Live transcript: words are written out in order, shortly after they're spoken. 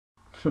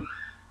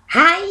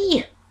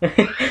Hi!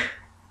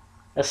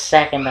 A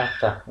second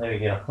after. There we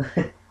go.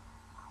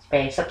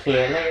 Spacer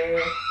Killer.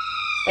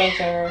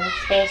 Spacer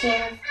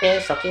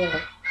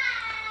Killer.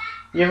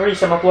 You've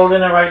reached, I'm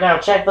uploading it right now.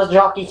 Check the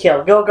jockey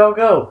kill. Go, go,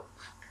 go!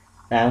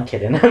 Nah, I'm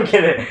kidding. I'm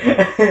kidding.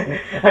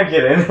 I'm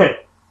kidding.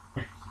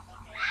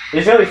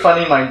 It's really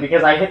funny, Mike,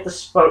 because I hit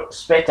the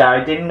spitter.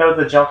 I didn't know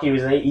the jockey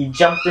was there. He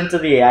jumped into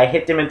the air. I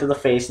hit him into the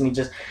face, and he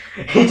just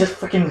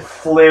freaking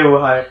flew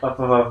high up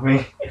above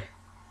me.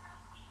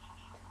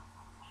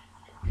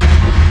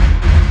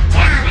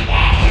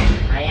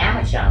 Charmander! I am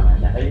a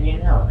Charmander. How did you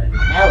know it?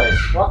 Alice,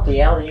 what the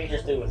hell did you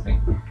just do with me?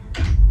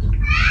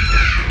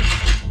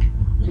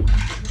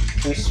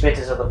 Two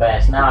spitters are the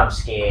best. Now I'm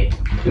scared.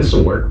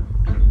 This'll work.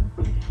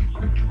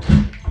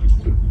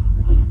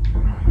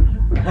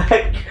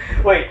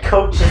 Wait,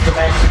 Coach is the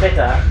best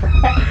spitter.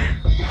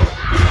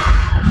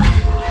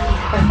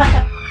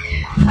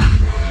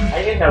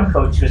 I didn't know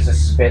Coach was a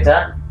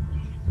spitter.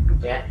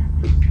 Yeah.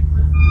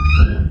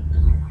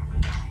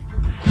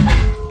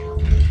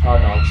 Oh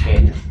no, I'm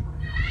scared.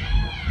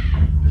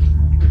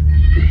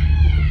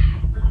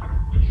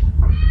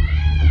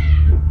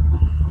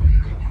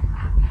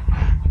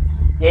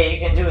 Yeah, you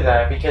can do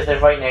that because they're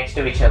right next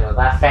to each other.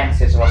 That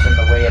fence is what's in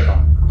the way of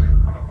them.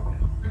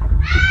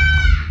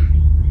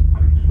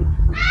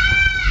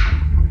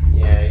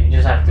 Yeah, you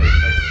just have to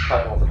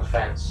climb over the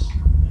fence.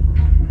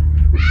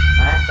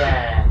 And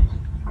then...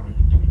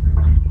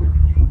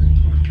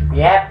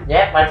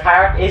 Yep, my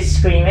parrot is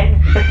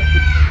screaming.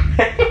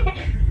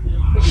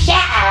 Shut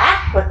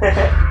up!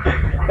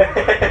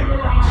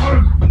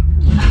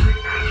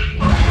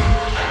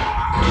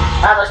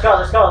 Ah, let's go.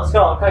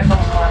 Okay, come on.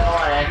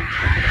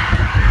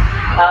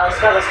 Let's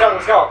go, guys,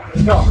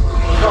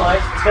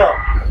 let's go.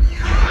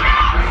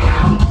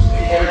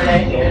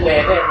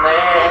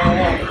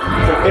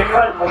 Big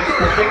run, boys,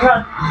 big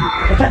run. I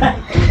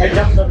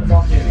jumped on the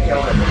donkey and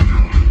killed it.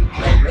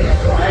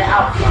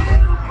 Out.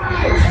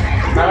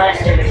 My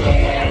last hit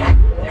again.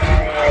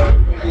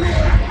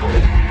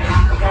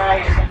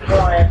 Guys,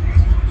 enjoy it.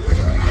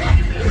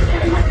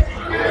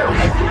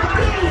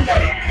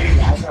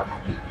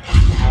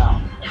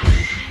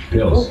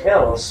 Pills. Ooh,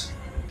 pills.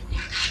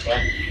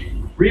 Yeah.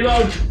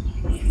 Reload.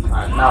 No,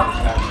 it's not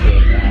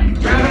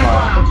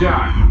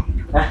John.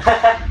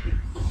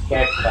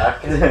 Get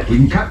fucked. We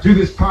can cut through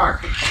this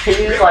park.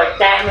 He's like,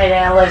 damn it,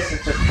 Alice,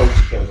 it's just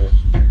Coach killed it.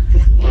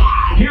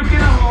 You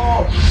get a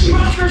hole.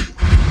 Smoker.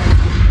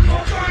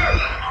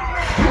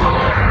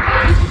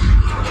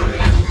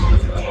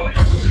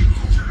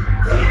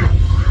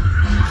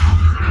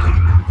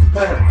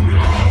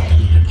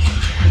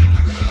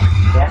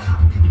 Yeah?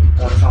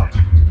 What's on?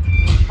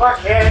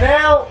 Fucking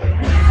hell!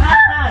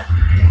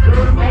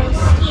 I'm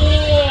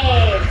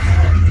scared!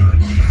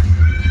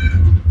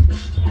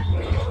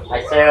 I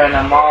threw in a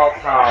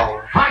Molotov.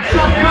 Hot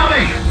stuff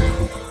coming.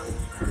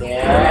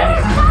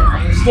 Yes.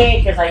 I'm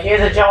scared because I hear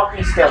the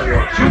jockey still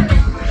here.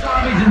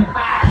 Zombies in the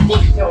back.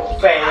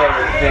 Don't fail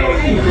everything.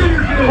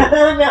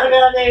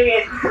 No, there he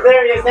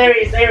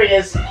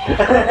is.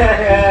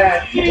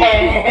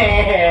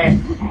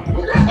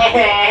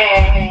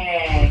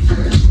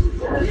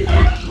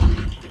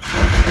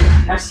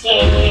 I'm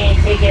scared.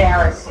 Take it,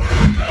 Alice.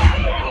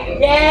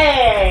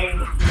 Yay!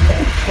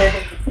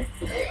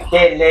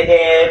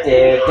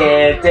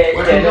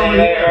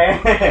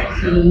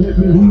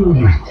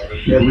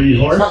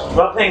 Stop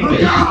rubbing me.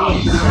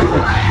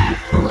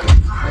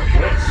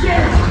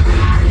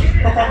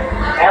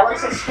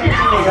 Alex is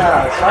scratching his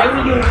eyes. Why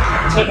would you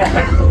take a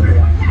hit?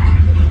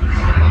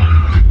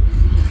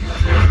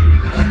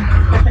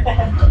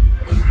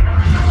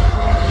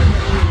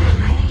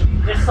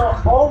 Just so,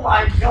 oh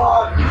my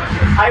god!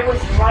 I was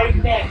right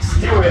next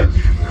to him.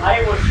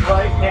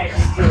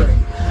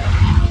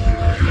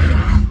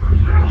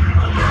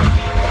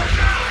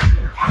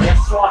 Yes,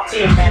 SWAT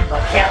team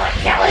member, kill it!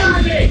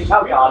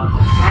 Oh god!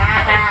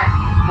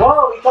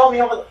 Whoa, he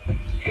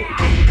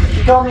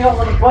got me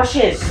over the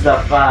bushes, the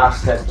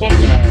bastard! Kick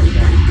him out.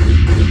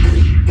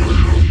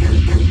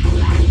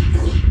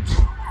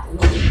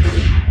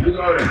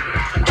 Reloading.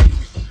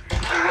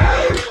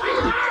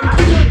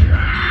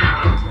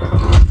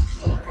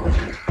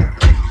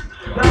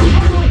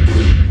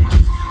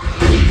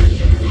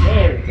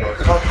 There we go.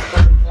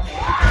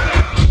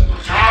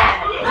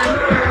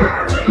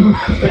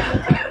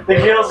 The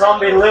kill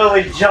zombie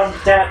literally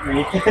jumped at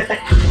me.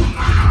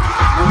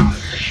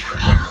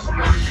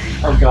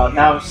 Oh god,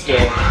 now I'm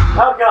scared.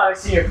 Oh god, I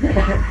see you.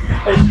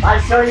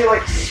 I saw you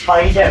like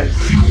spiders.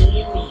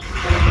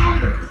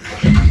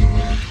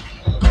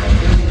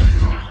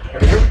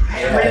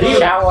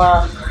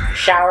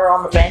 Shower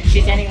on the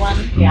benches, anyone?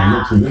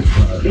 Yeah. Okay,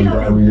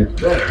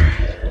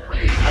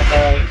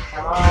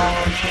 come on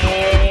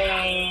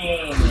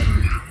in.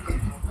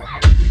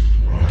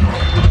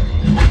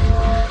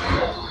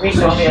 We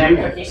saw me that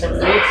cookie some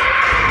food.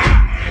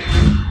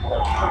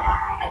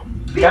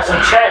 Got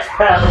some chest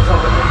paddles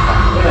over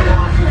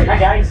there. Hi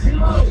guys.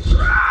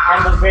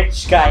 I'm the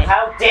rich guy.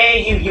 How dare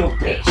you, you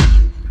bitch!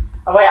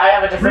 Oh wait, I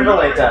have a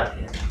defibrillator.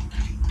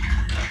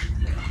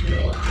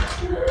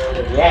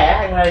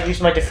 Yeah, I'm gonna use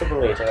my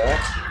defibrillator, alright?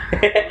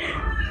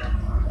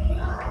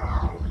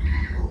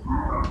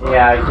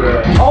 Yeah, I do.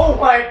 Oh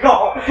my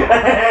god!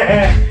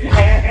 Yeah.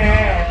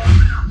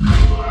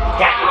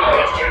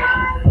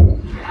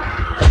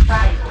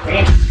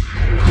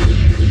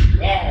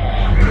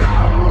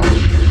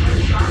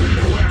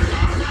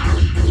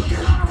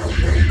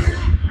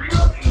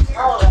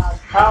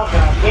 Hold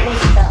on, give me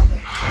stuff.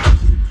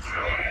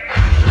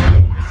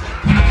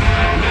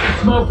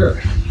 Smoker.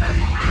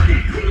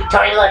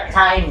 Toilet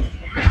time!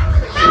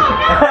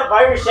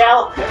 Bye,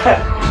 Rochelle!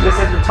 This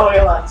is the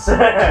toilets.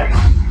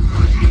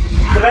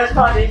 The best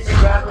part is you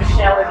grab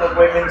Rochelle in the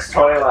women's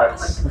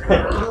toilets.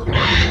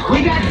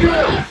 We got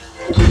Drew.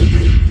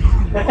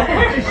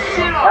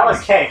 That was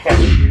Ken,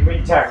 you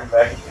retard,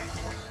 but.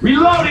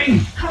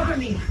 Reloading. Cover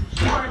me.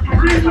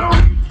 Reload.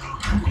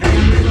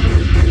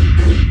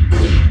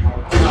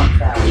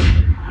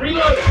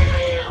 Reloading.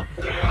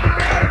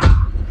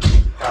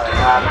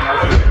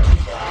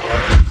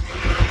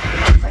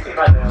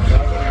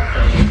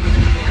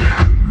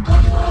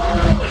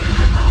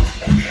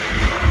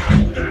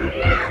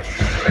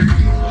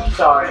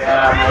 Sorry, Sorry, I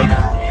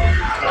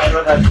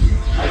know that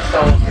I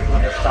stole people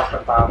to stop the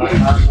bomb. I'm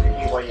not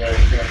thinking what you're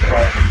doing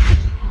for.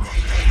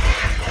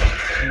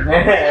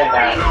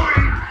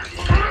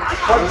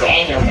 Poor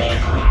Daniel, man.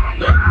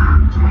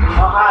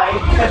 Oh, hi.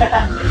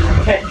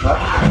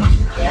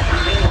 Yeah.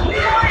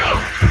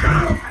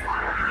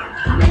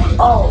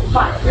 Oh,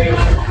 fuck.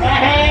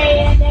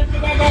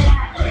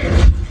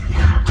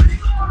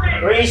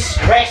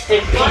 Rest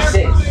in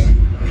pieces.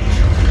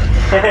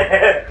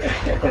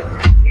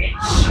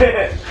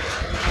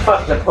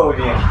 Fuck the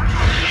podium.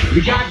 We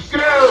got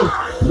Drew.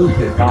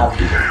 Lucas. I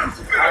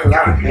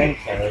love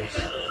painkillers.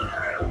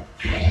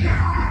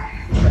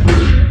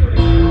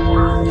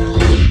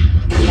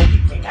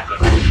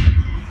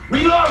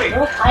 Reloading.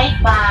 No pipe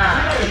bomb.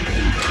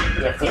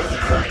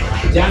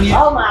 Down here.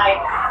 Oh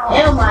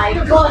my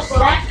gosh,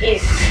 that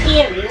is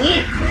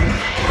scary.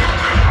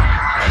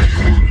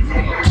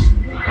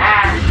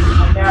 Ah,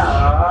 no.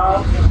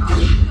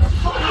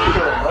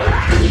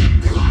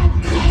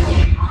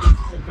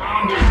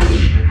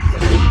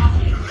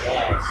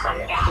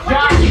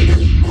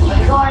 How's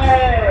it going?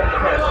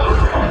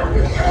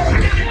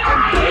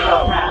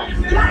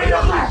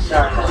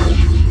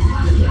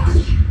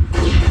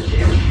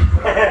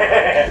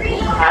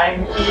 I'm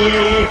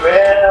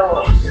evil.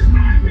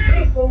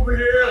 Over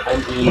here. I'm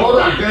evil. Hold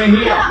on, gonna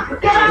heal.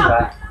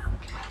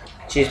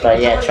 She's bad.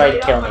 Yeah, try to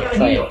kill me.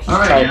 Try it. All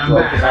right, Try I'm to blow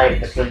back. because I have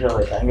the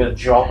defibrillator. I'm gonna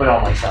drop it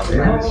on myself. Oh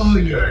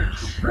yeah.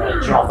 I'm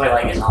gonna drop it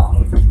like it's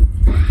on.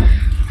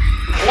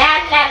 La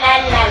la la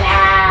la la.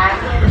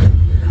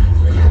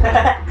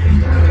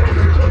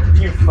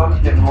 You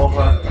fucking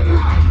over.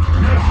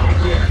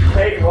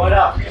 Hey, what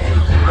up?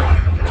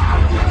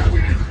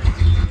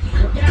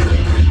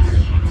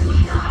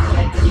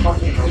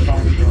 Fucking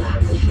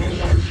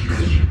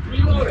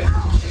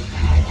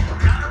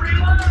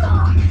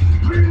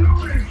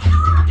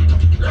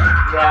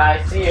yeah,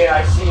 I see it, I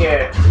see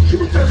it.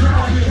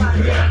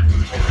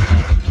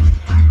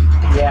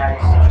 Yeah,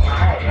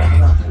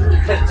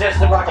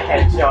 just about a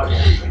headshot.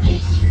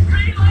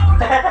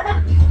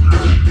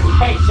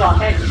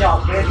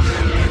 Headshot, bitch.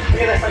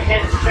 Look at this, like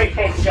getting straight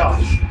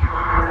headshots.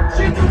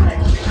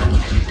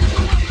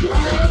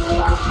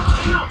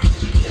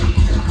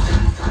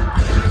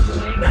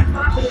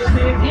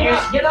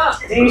 Get up.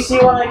 Do you see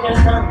what I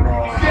just done there?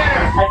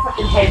 I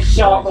fucking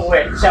headshot the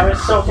witch. I was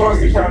so close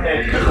to killing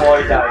it before I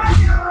died.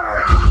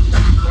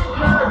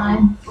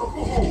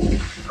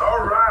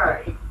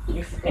 Alright.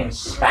 You fucking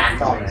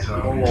spat on it.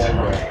 All over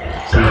it.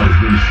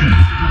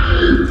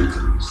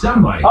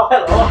 Somebody. Oh,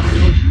 hello.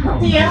 What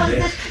the hell is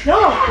this? No!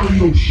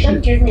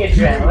 Don't give me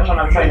adrenaline when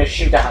I'm trying to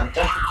shoot a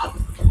hunter.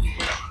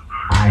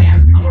 I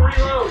have no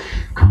reload.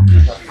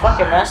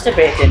 Fucking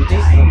masturbating,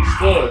 this is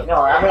scared.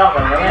 No, I'm not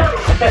gonna win.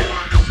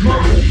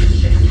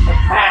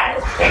 Ah,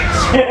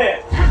 bitch.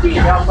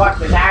 No, fuck,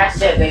 there's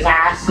acid here.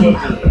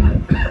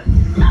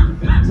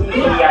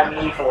 See, I'm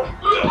evil.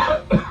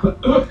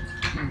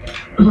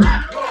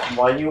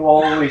 Why are you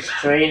always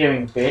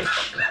trading, bitch?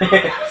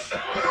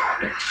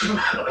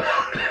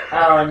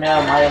 Oh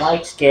no, my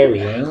mic's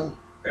carrying.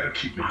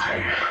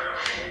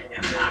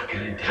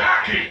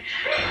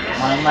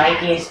 My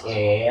mic is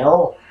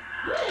ill.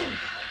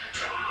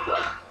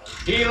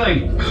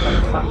 Healing.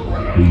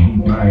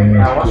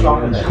 Now, what's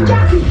wrong with it?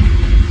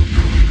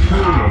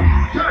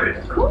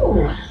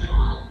 Cool.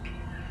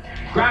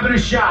 Grabbing a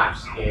shot.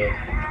 Yeah.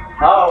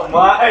 Oh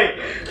my!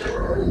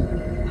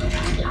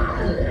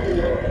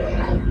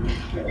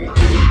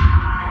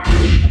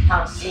 I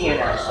can't see you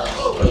now, so I'm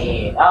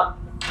scared. Oh!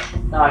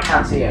 No, I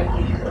can't see you.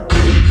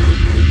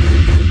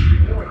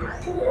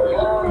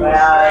 Where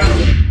are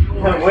you?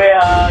 Where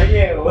are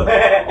you?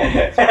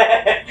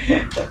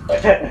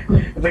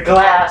 The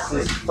glass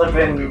is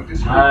flipping.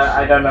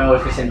 I don't know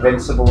if it's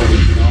invincible or not.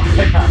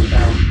 I can't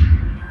tell.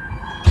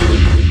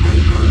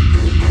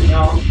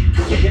 No,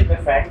 it didn't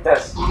affect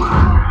us.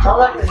 Oh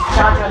look, there's a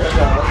charger on the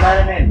door. Let's let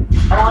him in.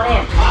 Come on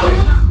in.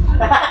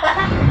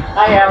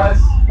 Hi,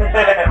 Alice.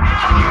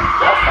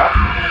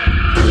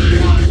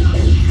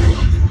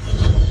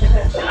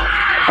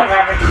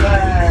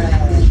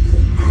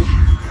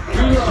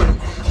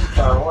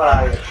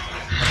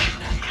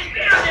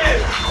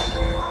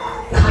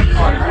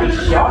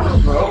 Nice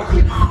shot, bro.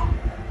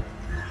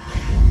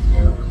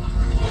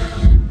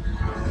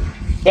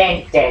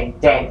 Den, den,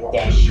 den,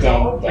 den,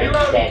 den, den,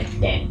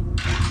 den, den.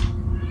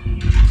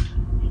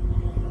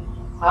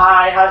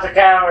 Hi, how's it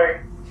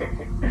going?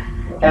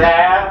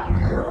 Hello?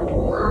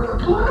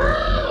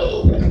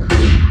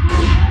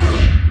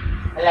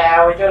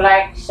 Hello, would you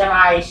like some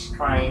ice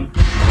cream?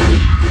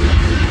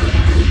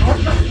 What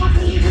the fuck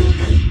are you doing?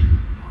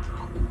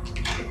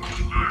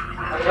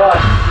 Oh my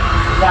god.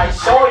 I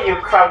saw you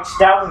crouch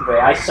down there.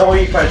 I saw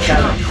you crouch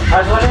down. I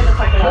was wondering if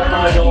I can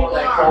open the door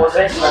and close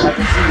it so that I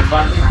can see you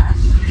run.